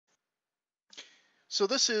So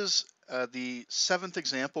this is the seventh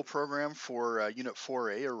example program for Unit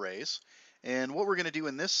 4A arrays. And what we're going to do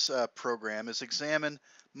in this program is examine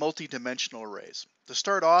multidimensional arrays. To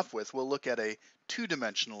start off with, we'll look at a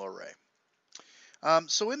two-dimensional array.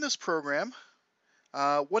 So in this program,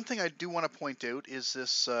 one thing I do want to point out is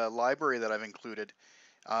this library that I've included,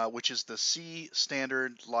 which is the C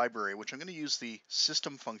standard library, which I'm going to use the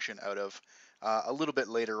system function out of a little bit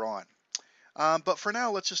later on. But for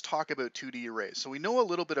now, let's just talk about 2D arrays. So we know a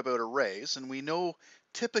little bit about arrays, and we know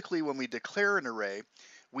typically when we declare an array,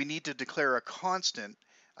 we need to declare a constant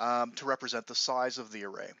to represent the size of the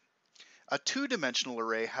array. A two-dimensional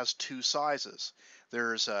array has two sizes.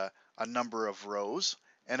 There's a number of rows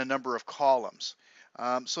and a number of columns.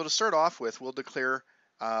 So to start off with, we'll declare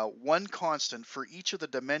one constant for each of the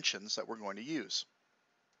dimensions that we're going to use.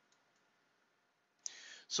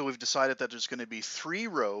 So we've decided that there's going to be 3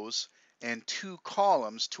 rows and 2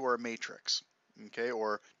 columns to our matrix, okay,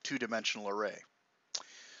 or two-dimensional array.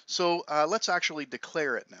 So let's actually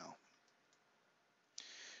declare it now.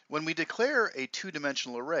 When we declare a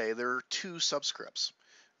two-dimensional array, there are 2 subscripts.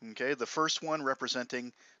 Okay, the first one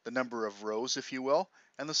representing the number of rows, if you will,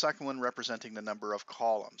 and the second one representing the number of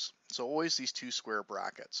columns. So always these 2 square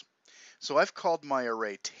brackets. So I've called my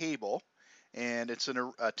array table, and it's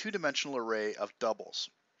a two-dimensional array of doubles.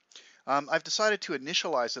 I've decided to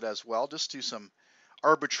initialize it as well, just do some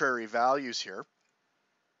arbitrary values here.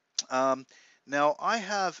 Now I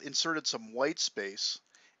have inserted some white space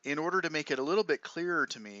in order to make it a little bit clearer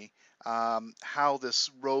to me how this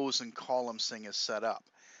rows and columns thing is set up.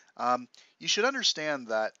 You should understand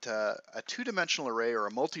that a two-dimensional array or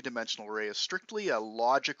a multi-dimensional array is strictly a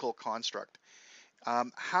logical construct.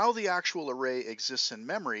 How the actual array exists in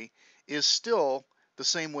memory is still the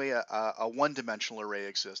same way a one-dimensional array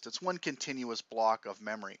exists. It's one continuous block of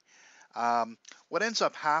memory. What ends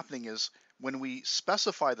up happening is when we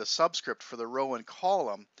specify the subscript for the row and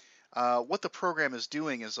column, what the program is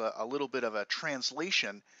doing is a little bit of a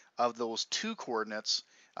translation of those 2 coordinates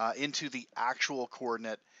into the actual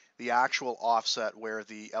coordinate, the actual offset where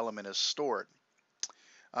the element is stored.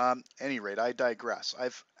 Any rate, I digress.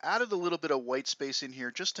 I've added a little bit of white space in here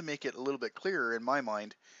just to make it a little bit clearer in my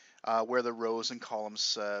mind where the rows and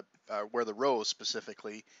columns, where the rows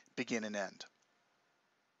specifically begin and end.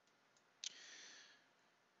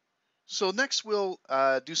 So next we'll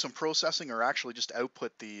do some processing, or actually just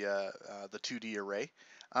output the 2D array.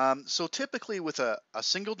 So typically with a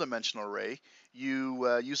single dimensional array,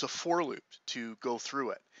 you use a for loop to go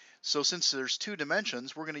through it. So since there's 2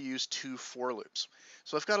 dimensions, we're going to use 2 for loops.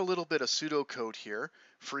 So I've got a little bit of pseudocode here.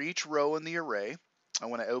 For each row in the array, I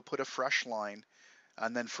want to output a fresh line,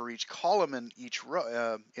 and then for each column in each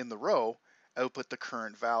row in the row, output the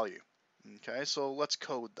current value. Okay, so let's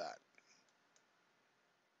code that.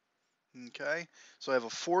 Okay, so I have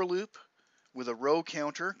a for loop with a row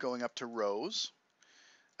counter going up to rows,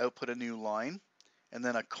 output a new line, and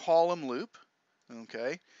then a column loop.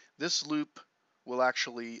 Okay, this loop will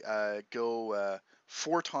actually go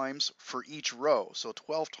 4 times for each row, so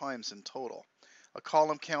 12 times in total. A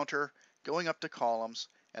column counter going up to columns,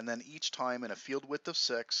 and then each time in a field width of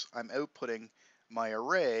 6, I'm outputting my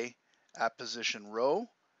array at position row,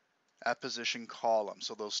 at position column.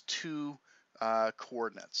 So those 2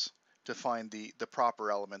 coordinates to find the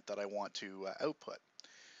proper element that I want to output.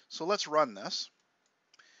 So let's run this.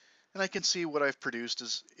 And I can see what I've produced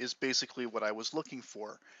is basically what I was looking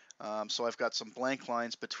for. So I've got some blank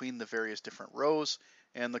lines between the various different rows,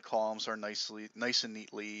 and the columns are nice and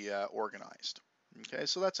neatly organized. Okay,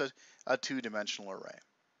 so that's a two-dimensional array.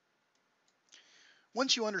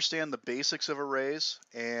 Once you understand the basics of arrays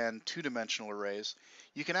and two-dimensional arrays,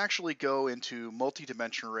 you can actually go into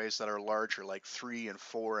multi-dimensional arrays that are larger, like 3 and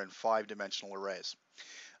 4 and 5-dimensional arrays.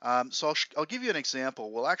 So I'll give you an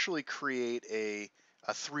example. We'll actually create a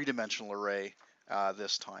 3-dimensional array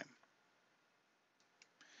this time.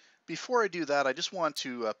 Before I do that, I just want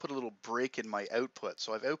to put a little break in my output.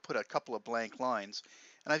 So I've output a couple of blank lines,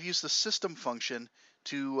 and I've used the system function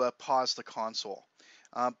to pause the console.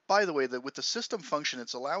 By the way, with the system function,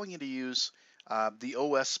 it's allowing you to use the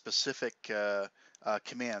OS specific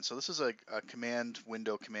command. So this is a command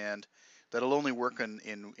window command that'll only work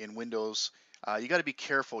in Windows. You got to be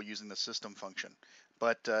careful using the system function,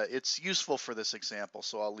 but it's useful for this example,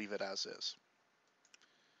 so I'll leave it as is.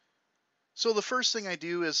 So the first thing I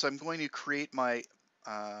do is I'm going to create my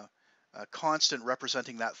constant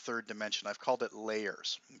representing that 3rd dimension. I've called it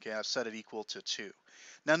layers. Okay, I've set it equal to 2.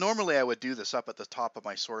 Now normally I would do this up at the top of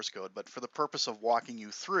my source code, but for the purpose of walking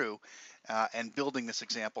you through and building this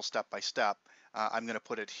example step by step, I'm going to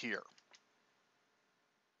put it here.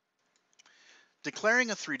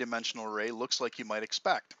 Declaring a three-dimensional array looks like you might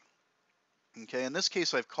expect. Okay, in this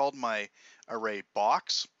case, I've called my array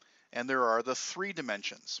box, and there are the three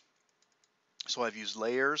dimensions. So I've used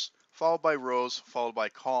layers, followed by rows, followed by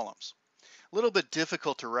columns. A little bit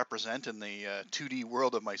difficult to represent in the 2D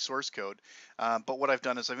world of my source code, but what I've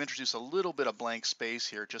done is I've introduced a little bit of blank space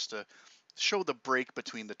here just to show the break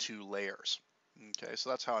between the two layers. Okay, so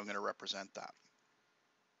that's how I'm going to represent that.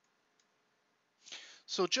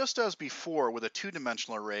 So just as before with a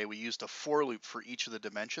two-dimensional array, we used a for loop for each of the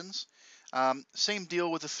dimensions. Same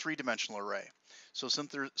deal with a three-dimensional array. So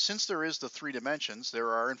since there is the three dimensions, there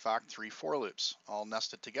are in fact three for loops all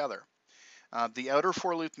nested together. The outer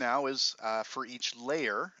for loop now is for each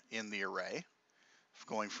layer in the array,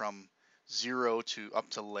 going from 0 to up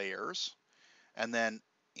to layers. And then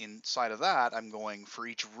inside of that, I'm going for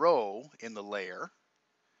each row in the layer.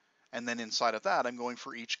 And then inside of that, I'm going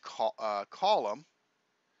for each column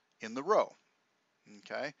in the row.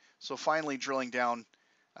 Okay, so finally drilling down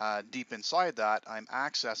deep inside that, I'm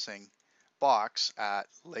accessing box at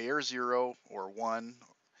layer 0 or 1,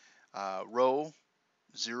 row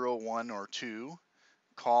 0, 1, or 2,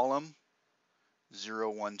 column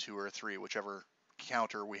 0, 1, 2, or 3, whichever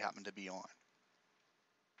counter we happen to be on.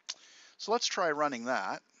 So let's try running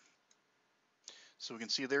that. So we can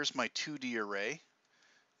see there's my 2D array.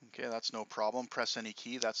 Okay, that's no problem. Press any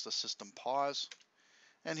key, that's the system pause.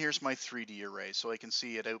 And here's my 3D array. So I can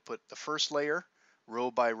see it output the first layer,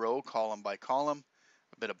 row by row, column by column,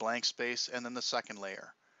 a bit of blank space, and then the second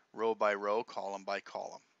layer, row by row, column by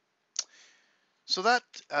column. So that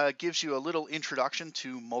gives you a little introduction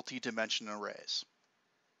to multi-dimensional arrays.